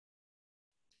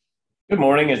Good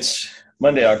morning. It's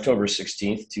Monday, October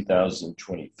 16th,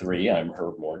 2023. I'm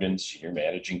Herb Morgan, Senior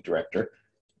Managing Director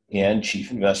and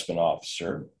Chief Investment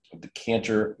Officer of the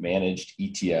Cantor Managed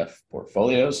ETF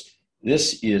Portfolios.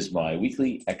 This is my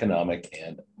weekly economic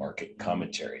and market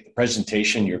commentary. The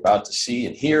presentation you're about to see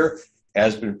and hear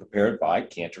has been prepared by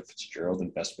Cantor Fitzgerald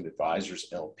Investment Advisors,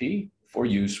 LP, for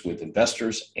use with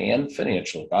investors and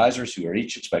financial advisors who are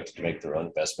each expected to make their own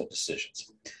investment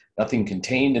decisions. Nothing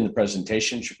contained in the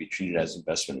presentation should be treated as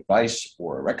investment advice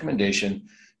or a recommendation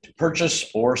to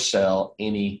purchase or sell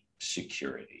any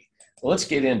security. Well, let's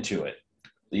get into it.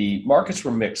 The markets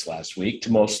were mixed last week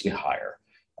to mostly higher.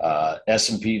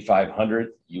 S&P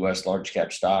 500, U.S. large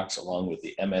cap stocks, along with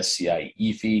the MSCI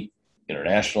EAFE,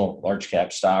 international large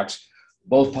cap stocks,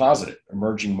 both positive.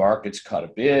 Emerging markets caught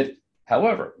a bid.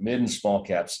 However, mid and small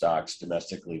cap stocks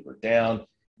domestically were down.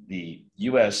 The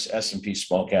U.S. S&P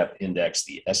small cap index,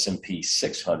 the S&P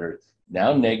 600,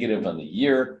 now negative on the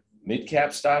year.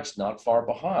 Mid-cap stocks not far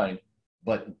behind,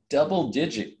 but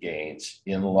double-digit gains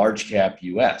in the large cap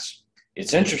U.S.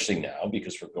 It's interesting now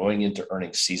because we're going into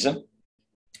earnings season,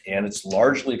 and it's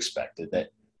largely expected that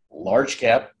large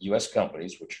cap U.S.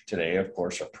 companies, which today, of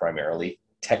course, are primarily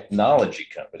technology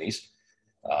companies,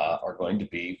 are going to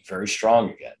be very strong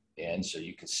again. And so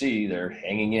you can see they're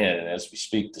hanging in. And as we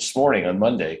speak this morning on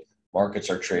Monday, markets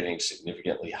are trading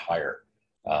significantly higher.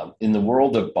 In the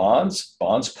world of bonds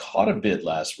caught a bid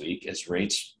last week as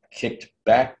rates kicked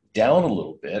back down a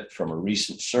little bit from a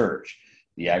recent surge.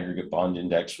 The aggregate bond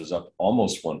index was up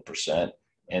almost 1%,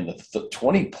 and the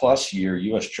 20-plus year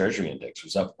U.S. Treasury index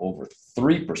was up over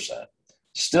 3%.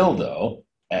 Still, though,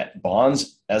 at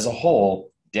bonds as a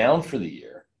whole, down for the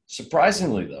year.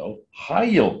 Surprisingly, though,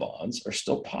 high-yield bonds are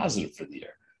still positive for the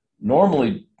year.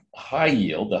 Normally, the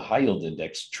high-yield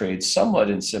index trades somewhat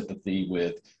in sympathy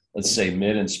with, let's say,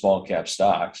 mid and small-cap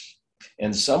stocks,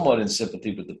 and somewhat in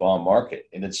sympathy with the bond market,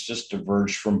 and it's just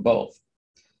diverged from both.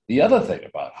 The other thing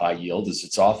about high yield is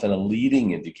it's often a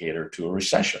leading indicator to a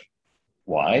recession.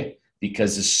 Why?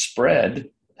 Because the spread,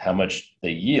 how much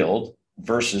they yield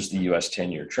versus the U.S.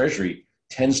 10-year Treasury,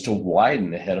 tends to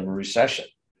widen ahead of a recession.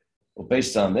 Well,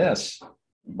 based on this,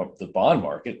 the bond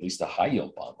market, at least the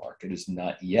high-yield bond market, is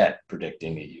not yet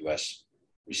predicting a U.S.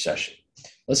 recession.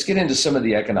 Let's get into some of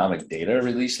the economic data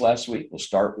released last week. We'll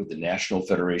start with the National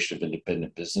Federation of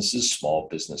Independent Businesses Small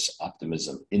Business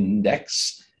Optimism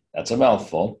Index. That's a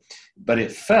mouthful, but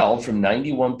it fell from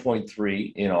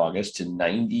 91.3 in August to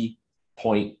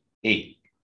 90.8.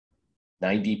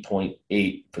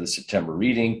 90.8 for the September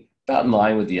reading, about in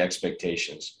line with the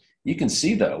expectations. You can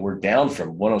see, though, we're down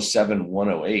from 107,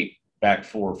 108 back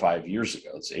 4 or 5 years ago.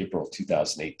 It's April of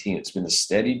 2018. It's been a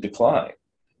steady decline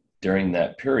during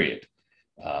that period.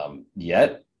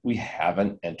 Yet we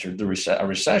haven't entered a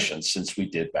recession since we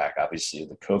did back, obviously,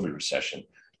 the COVID recession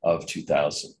of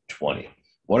 2020.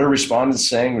 What are respondents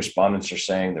saying? Respondents are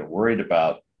saying they're worried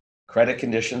about credit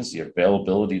conditions, the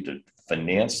availability to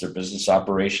finance their business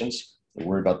operations. They're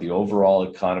worried about the overall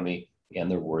economy,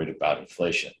 and they're worried about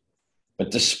inflation. But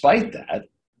despite that,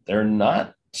 they're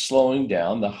not slowing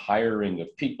down the hiring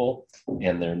of people,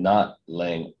 and they're not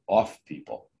laying off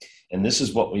people. And this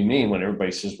is what we mean when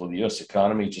everybody says, well, the U.S.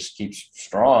 economy just keeps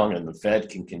strong and the Fed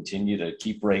can continue to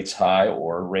keep rates high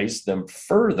or raise them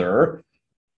further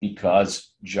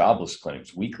because jobless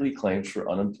claims, weekly claims for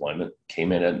unemployment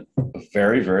came in at a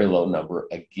very, very low number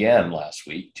again last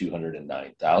week,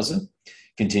 209,000.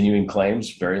 Continuing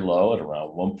claims very low at around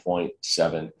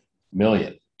 1.7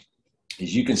 million.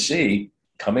 As you can see,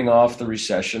 coming off the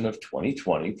recession of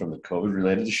 2020 from the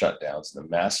COVID-related shutdowns and the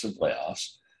massive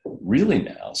layoffs, really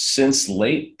now, since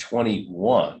late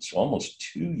 21, so almost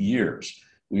 2 years,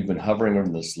 we've been hovering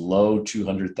on this low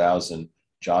 200,000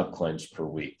 job claims per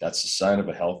week. That's a sign of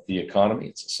a healthy economy.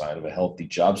 It's a sign of a healthy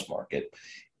jobs market.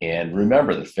 And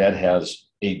remember, the Fed has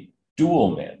a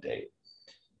dual mandate.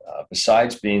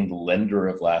 Besides being the lender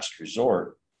of last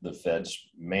resort, the Fed's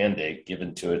mandate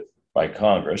given to it by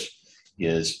Congress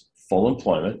is full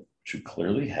employment, which we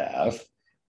clearly have,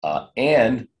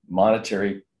 and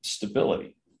monetary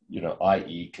stability,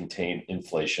 i.e. contain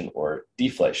inflation or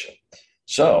deflation.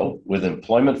 So with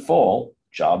employment full,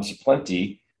 jobs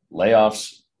aplenty,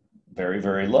 layoffs very,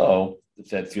 very low, the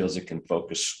Fed feels it can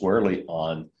focus squarely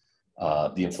on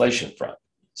the inflation front.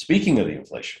 Speaking of the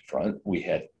inflation front, we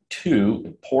had two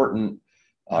important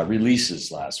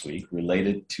releases last week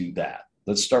related to that.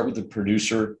 Let's start with the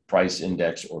Producer Price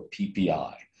Index, or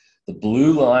PPI. The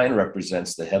blue line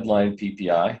represents the headline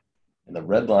PPI, and the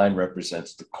red line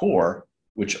represents the core,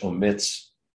 which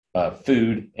omits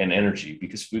food and energy,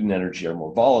 because food and energy are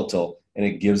more volatile, and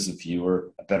it gives the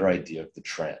viewer a better idea of the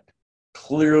trend.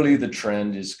 Clearly, the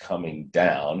trend is coming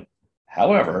down.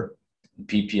 However, the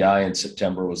PPI in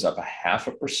September was up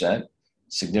 0.5%,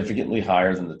 significantly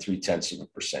higher than the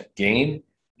 0.3% gain.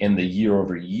 And the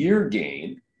year-over-year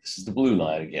gain, this is the blue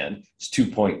line again, is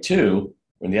 2.2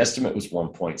 when the estimate was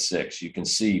 1.6. You can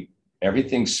see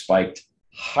everything spiked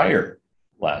higher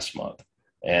last month.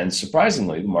 And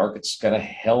surprisingly, the markets kind of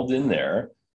held in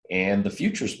there, and the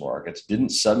futures markets didn't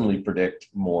suddenly predict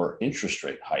more interest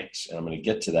rate hikes. And I'm going to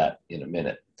get to that in a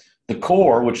minute. The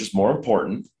core, which is more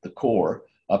important, the core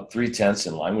up 0.3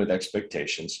 in line with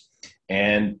expectations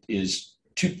and is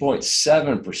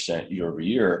 2.7% year over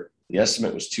year. The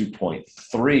estimate was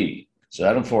 2.3. So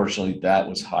that, unfortunately, that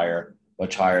was higher,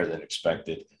 much higher than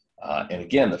expected. And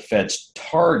again, the Fed's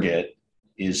target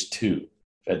is 2.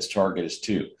 Fed's target is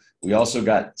 2. We also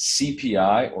got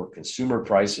CPI, or consumer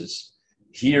prices.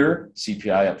 Here,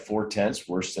 CPI up 0.4,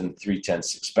 worse than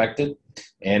 0.3 expected,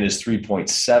 and is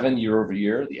 3.7 year over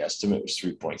year. The estimate was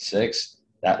 3.6.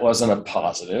 That wasn't a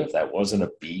positive. That wasn't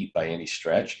a beat by any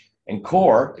stretch. And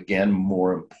core, again,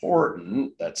 more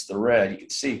important, that's the red. You can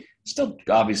see still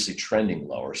obviously trending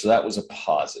lower. So that was a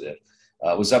positive.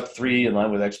 It was up 3 in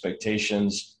line with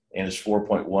expectations, and is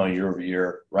 4.1 year over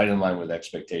year, right in line with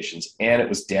expectations. And it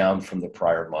was down from the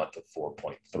prior month of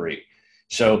 4.3.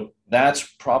 So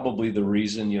that's probably the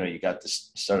reason, you got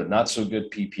this sort of not so good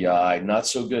PPI, not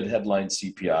so good headline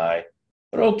CPI,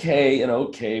 but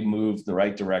okay move in the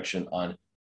right direction on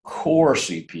core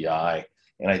CPI.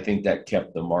 And I think that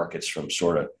kept the markets from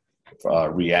sort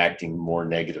of reacting more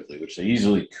negatively, which they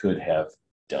easily could have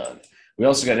done. We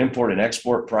also got import and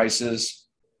export prices.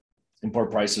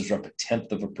 Import prices are up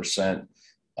 0.1%.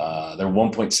 They're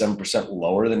 1.7%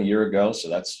 lower than a year ago, so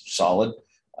that's solid.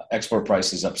 Export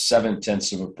prices up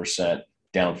 0.7%,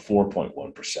 down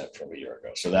 4.1% from a year ago.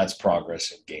 So that's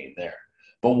progress and gain there.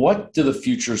 But what do the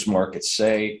futures markets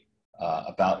say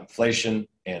about inflation,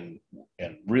 and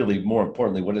really more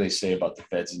importantly, what do they say about the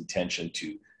Fed's intention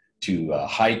to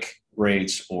hike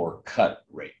rates or cut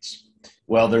rates?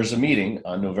 Well, there's a meeting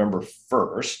on November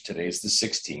 1st. Today's the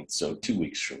 16th, so 2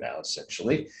 weeks from now,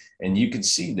 essentially. And you can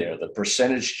see there, the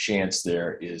percentage chance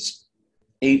there is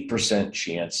 8%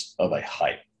 chance of a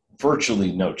hike,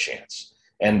 virtually no chance,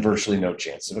 and virtually no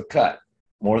chance of a cut.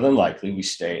 More than likely, we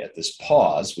stay at this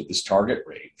pause with this target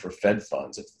rate for Fed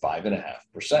funds at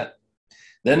 5.5%.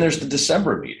 Then there's the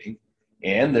December meeting,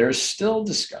 and there's still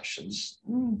discussions,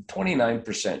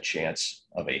 29% chance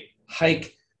of a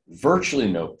hike, virtually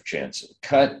no chance of a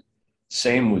cut.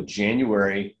 Same with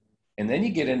January. And then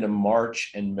you get into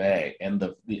March and May, and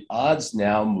the odds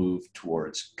now move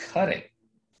towards cutting.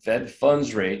 Fed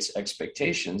funds rates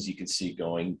expectations, you can see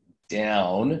going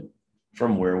down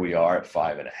from where we are at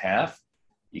 5.5.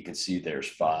 You can see there's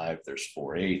 5, there's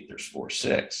 4.8, there's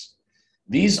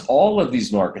 4.6. All of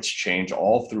these markets change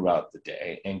all throughout the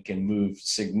day and can move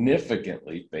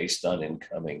significantly based on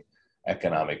incoming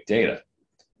economic data.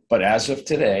 But as of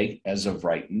today, as of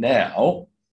right now,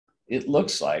 it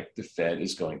looks like the Fed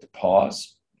is going to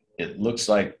pause. It looks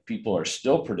like people are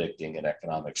still predicting an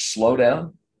economic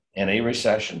slowdown and a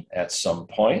recession at some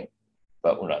point,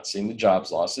 but we're not seeing the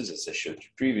jobs losses as I showed you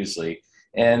previously.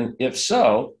 And if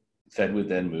so, the Fed would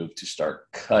then move to start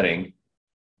cutting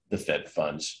the Fed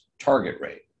funds target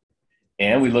rate.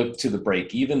 And we look to the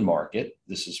break-even market.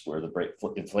 This is where the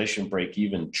inflation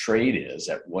break-even trade is,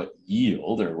 at what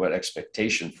yield or what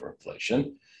expectation for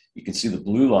inflation. You can see the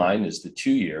blue line is the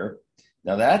 2-year.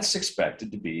 Now that's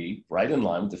expected to be right in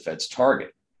line with the Fed's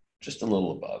target, just a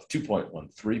little above,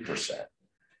 2.13%.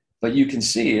 But you can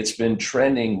see it's been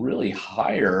trending really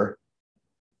higher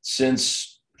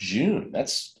since June.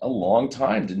 That's a long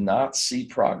time to not see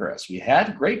progress. We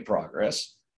had great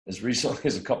progress as recently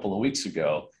as a couple of weeks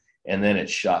ago, and then it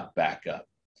shot back up.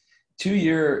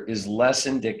 2-year is less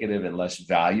indicative and less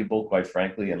valuable, quite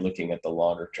frankly, in looking at the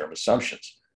longer term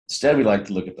assumptions. Instead, we like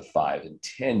to look at the 5 and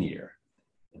 10-year.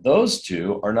 Those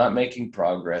two are not making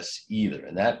progress either,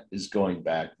 and that is going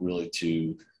back really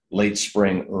to late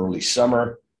spring, early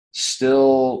summer,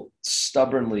 still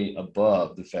stubbornly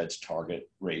above the Fed's target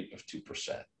rate of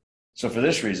 2%. So for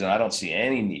this reason, I don't see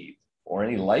any need or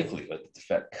any likelihood that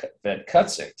the Fed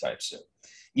cuts anytime soon.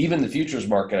 Even the futures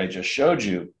market I just showed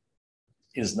you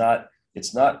it's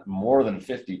not more than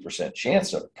 50%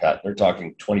 chance of a cut. They're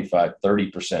talking 25,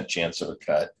 30% chance of a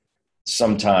cut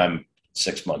sometime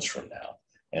 6 months from now.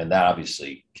 And that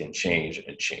obviously can change,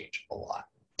 and change a lot.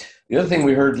 The other thing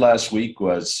we heard last week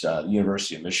was the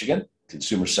University of Michigan.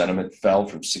 Consumer sentiment fell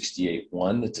from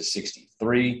 68.1 to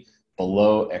 63,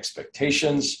 below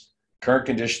expectations. Current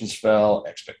conditions fell,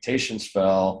 expectations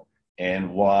fell,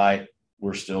 and why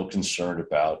we're still concerned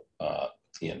about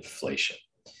inflation.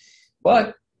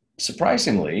 But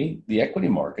surprisingly, the equity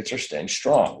markets are staying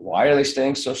strong. Why are they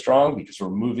staying so strong? Because we're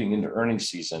moving into earnings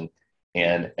season.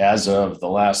 And as of the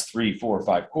last 3, 4,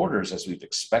 5 quarters, as we've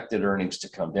expected earnings to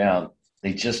come down,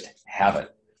 they just haven't.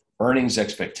 Earnings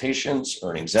expectations,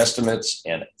 earnings estimates,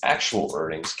 and actual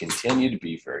earnings continue to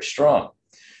be very strong.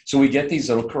 So we get these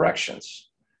little corrections.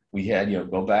 We had,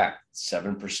 go back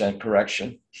 7%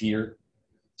 correction here,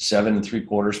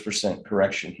 7.75%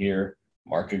 correction here.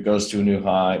 Market goes to a new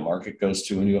high, market goes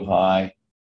to a new high.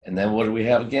 And then what do we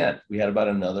have again? We had about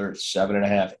another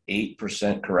 7.5%,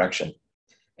 8% correction.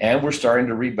 And we're starting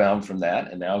to rebound from that.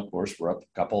 And now, of course, we're up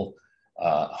a couple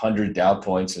 100 Dow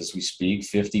points as we speak,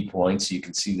 50 points. You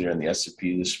can see there in the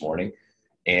S&P this morning.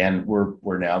 And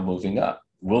we're now moving up.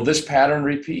 Will this pattern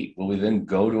repeat? Will we then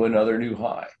go to another new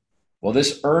high? Well,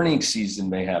 this earnings season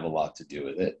may have a lot to do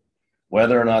with it.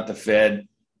 Whether or not the Fed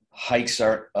hikes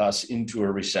us into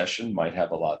a recession might have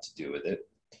a lot to do with it.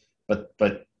 But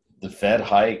the Fed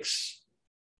hikes,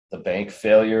 the bank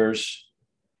failures,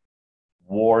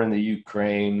 war in the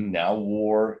Ukraine, now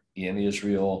war in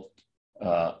Israel,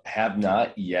 have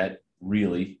not yet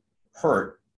really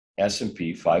hurt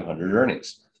S&P 500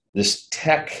 earnings. This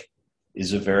tech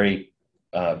is a very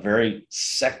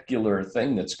secular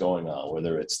thing that's going on,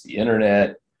 whether it's the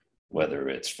internet, whether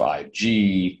it's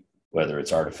 5G, whether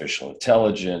it's artificial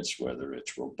intelligence, whether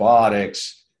it's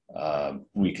robotics.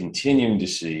 We continue to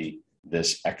see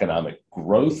this economic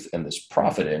growth and this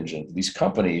profit engine. These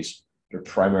companies are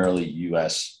primarily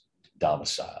U.S.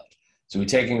 domiciled. So we're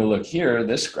taking a look here,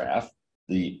 this graph,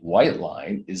 the white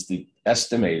line is the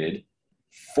estimated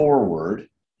forward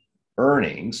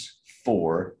earnings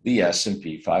for the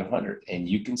S&P 500. And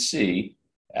you can see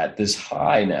at this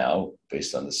high now,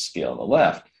 based on the scale on the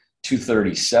left,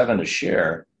 237 a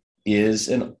share is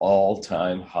an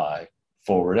all-time high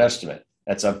forward estimate.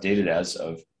 That's updated as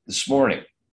of this morning.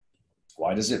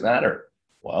 Why does it matter?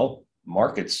 Well,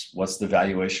 markets, what's the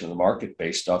valuation of the market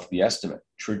based off the estimate?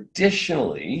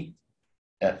 Traditionally,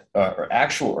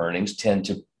 actual earnings tend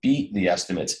to beat the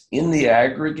estimates in the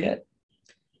aggregate,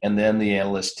 and then the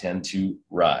analysts tend to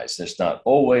rise. It's not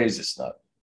always, it's not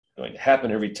going to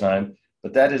happen every time,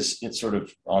 but it's sort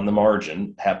of on the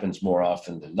margin, happens more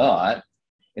often than not.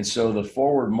 And so the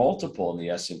forward multiple in the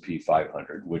S&P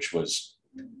 500, which was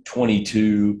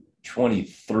 22,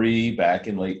 23 back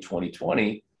in late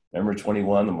 2020, remember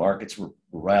 21, the markets were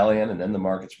rallying, and then the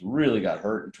markets really got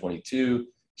hurt in 22,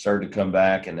 started to come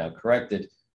back and now corrected.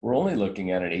 We're only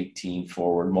looking at an 18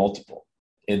 forward multiple.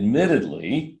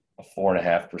 Admittedly, a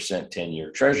 4.5%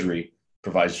 10-year treasury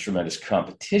provides tremendous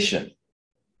competition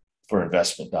for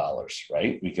investment dollars,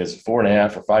 right? Because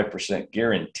 4.5 or 5%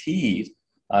 guaranteed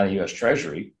on a U.S.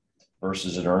 treasury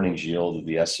versus an earnings yield of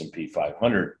the S&P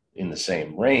 500 in the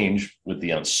same range with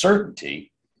the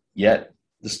uncertainty, yet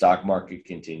the stock market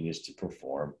continues to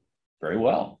perform very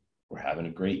well. We're having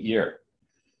a great year.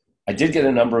 I did get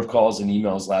a number of calls and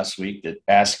emails last week that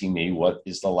asking me what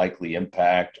is the likely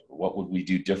impact, or what would we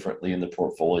do differently in the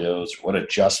portfolios, what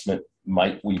adjustment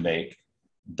might we make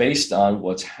based on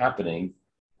what's happening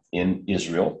in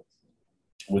Israel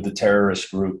with the terrorist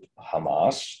group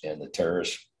Hamas and the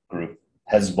terrorist group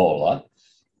Hezbollah.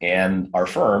 And our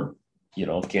firm,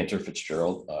 Cantor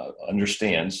Fitzgerald,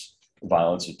 understands the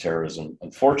violence of terrorism,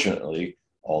 unfortunately,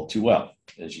 all too well.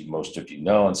 As most of you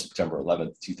know, on September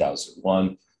 11th,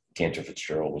 2001, Cantor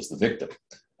Fitzgerald was the victim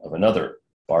of another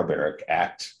barbaric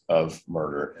act of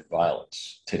murder and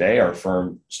violence. Today, our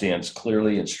firm stands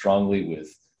clearly and strongly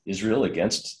with Israel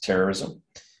against terrorism,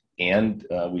 and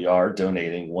we are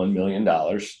donating $1 million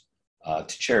to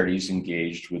charities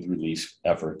engaged with relief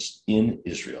efforts in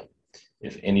Israel.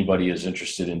 If anybody is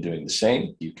interested in doing the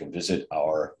same, you can visit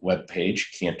our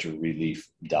webpage,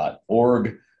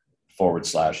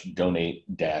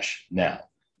 cantorrelief.org/donate-now.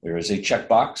 There is a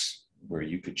checkbox where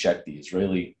you could check the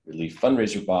Israeli Relief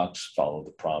Fundraiser box, follow the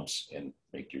prompts, and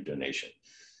make your donation.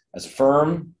 As a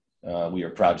firm, we are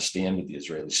proud to stand with the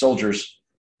Israeli soldiers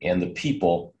and the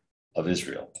people of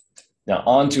Israel. Now,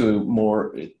 on to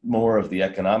more of the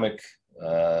economic,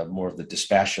 more of the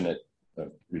dispassionate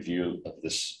review of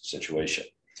this situation.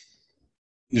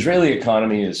 The Israeli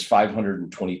economy is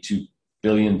 $522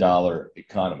 billion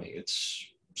economy. It's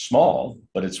small,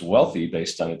 but it's wealthy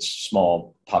based on its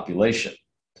small population.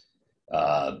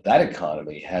 That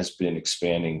economy has been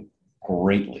expanding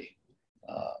greatly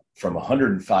from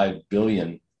 105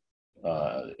 billion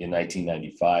in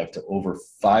 1995 to over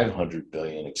 500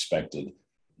 billion expected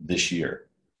this year.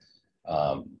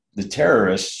 The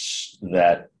terrorists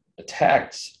that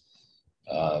attacked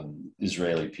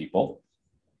Israeli people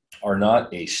are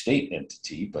not a state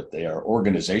entity, but they are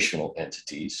organizational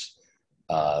entities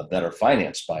that are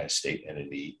financed by a state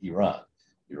entity, Iran.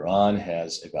 Iran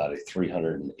has about a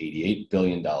 $388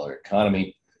 billion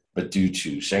economy, but due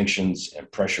to sanctions and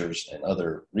pressures and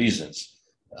other reasons,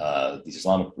 the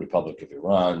Islamic Republic of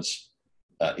Iran's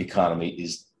economy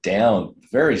is down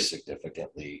very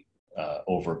significantly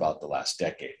over about the last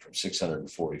decade, from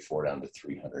 644 down to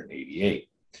 388.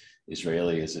 Israel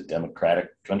is a democratic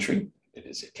country. It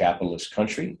is a capitalist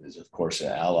country. It is, of course,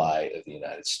 an ally of the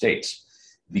United States.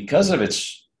 Because of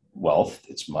its wealth,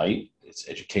 its might, its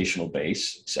educational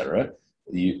base, etc.,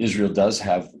 Israel does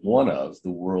have one of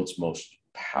the world's most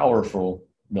powerful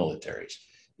militaries.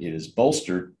 It is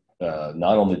bolstered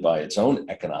not only by its own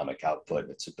economic output,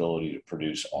 its ability to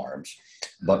produce arms,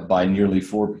 but by nearly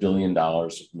 $4 billion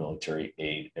of military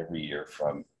aid every year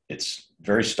from its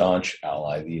very staunch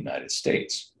ally, the United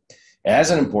States.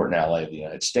 As an important ally of the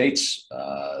United States,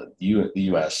 the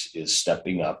U.S. is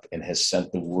stepping up and has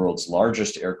sent the world's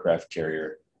largest aircraft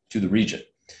carrier to the region.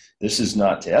 This is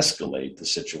not to escalate the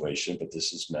situation, but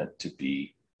this is meant to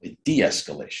be a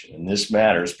de-escalation. And this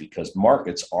matters because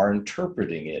markets are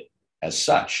interpreting it as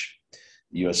such.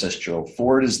 The USS Gerald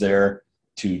Ford is there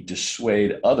to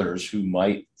dissuade others who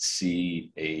might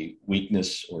see a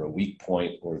weakness or a weak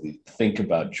point or think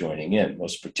about joining in,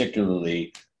 most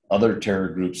particularly other terror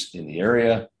groups in the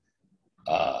area,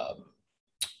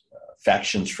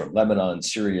 factions from Lebanon,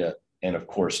 Syria, and of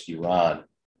course, Iran,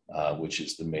 which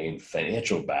is the main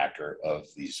financial backer of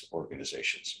these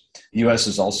organizations. The U.S.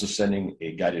 is also sending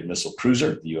a guided missile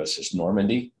cruiser, the USS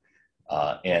Normandy,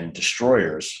 and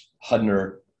destroyers,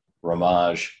 Hudner,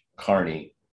 Ramaj,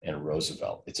 Carney, and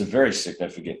Roosevelt. It's a very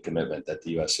significant commitment that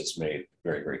the U.S. has made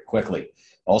very, very quickly.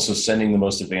 Also sending the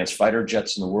most advanced fighter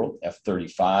jets in the world,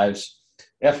 F-35s,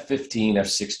 F-15,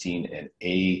 F-16, and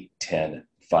A-10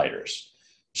 fighters.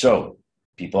 So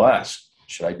people ask,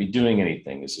 should I be doing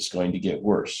anything? Is this going to get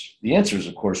worse? The answer is,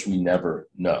 of course, we never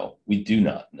know. We do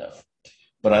not know.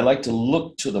 But I like to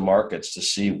look to the markets to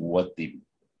see what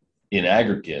in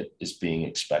aggregate is being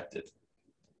expected.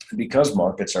 Because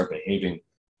markets are behaving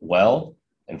well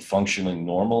and functioning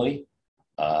normally,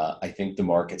 I think the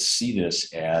markets see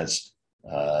this as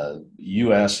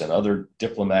U.S. and other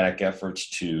diplomatic efforts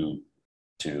to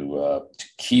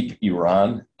keep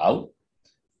Iran out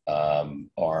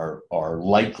are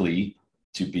likely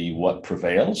to be what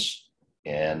prevails.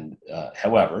 And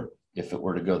however, if it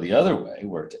were to go the other way,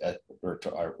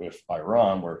 if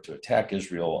Iran were to attack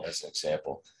Israel, as an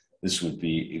example, this would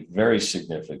be a very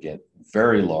significant,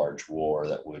 very large war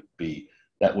that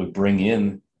would bring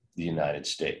in the United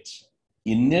States.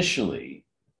 Initially,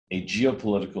 a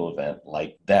geopolitical event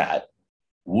like that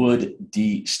would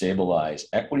destabilize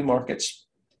equity markets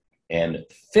and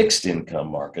fixed income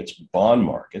markets, bond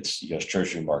markets, U.S.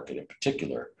 Treasury market in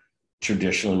particular,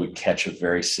 traditionally would catch a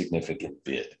very significant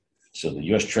bid. So the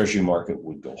U.S. Treasury market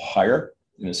would go higher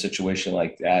in a situation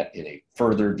like that, in a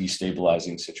further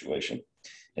destabilizing situation,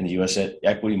 and the U.S.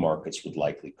 equity markets would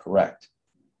likely correct.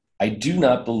 I do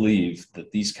not believe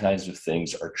that these kinds of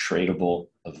things are tradable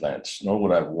events, nor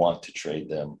would I want to trade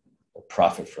them or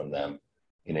profit from them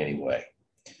in any way.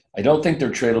 I don't think they're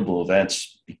tradable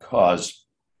events because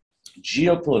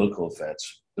geopolitical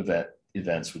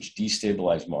events which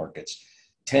destabilize markets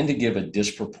tend to give a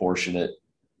disproportionate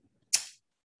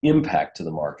impact to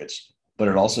the markets, but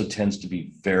it also tends to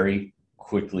be very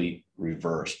quickly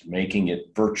reversed, making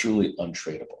it virtually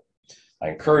untradeable. I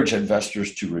encourage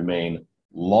investors to remain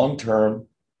long-term,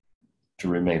 to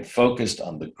remain focused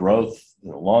on the growth,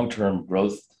 long-term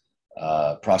growth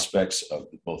prospects of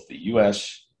both the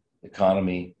U.S.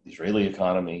 economy, the Israeli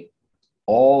economy,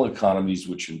 all economies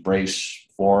which embrace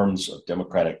forms of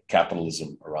democratic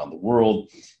capitalism around the world,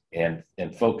 and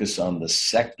focus on the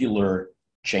secular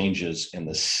changes and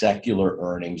the secular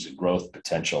earnings and growth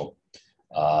potential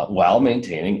while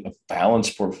maintaining a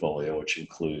balanced portfolio, which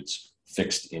includes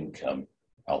fixed income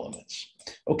elements.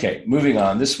 Okay, moving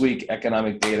on. This week,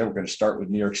 economic data. We're going to start with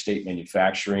New York State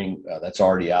manufacturing. That's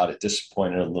already out. It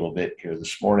disappointed a little bit here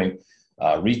this morning.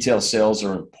 Retail sales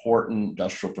are important.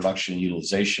 Industrial production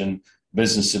utilization,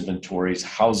 business inventories,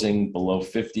 housing below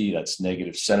 50. That's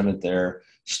negative sentiment there.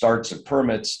 Starts and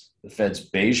permits. The Fed's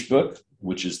beige book,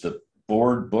 which is the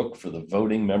board book for the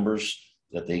voting members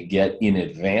that they get in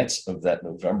advance of that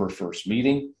November 1st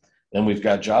meeting. Then we've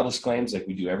got jobless claims like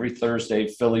we do every Thursday.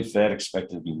 Philly Fed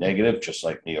expected to be negative, just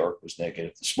like New York was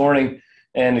negative this morning,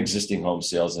 and existing home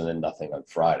sales, and then nothing on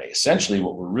Friday. Essentially,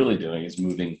 what we're really doing is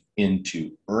moving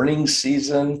into earnings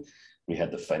season. We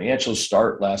had the financials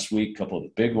start last week, a couple of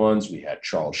the big ones. We had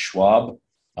Charles Schwab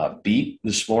beat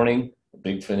this morning, a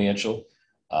big financial.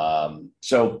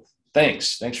 So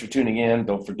Thanks. Thanks for tuning in.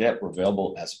 Don't forget, we're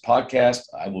available as a podcast.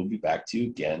 I will be back to you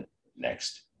again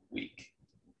next week.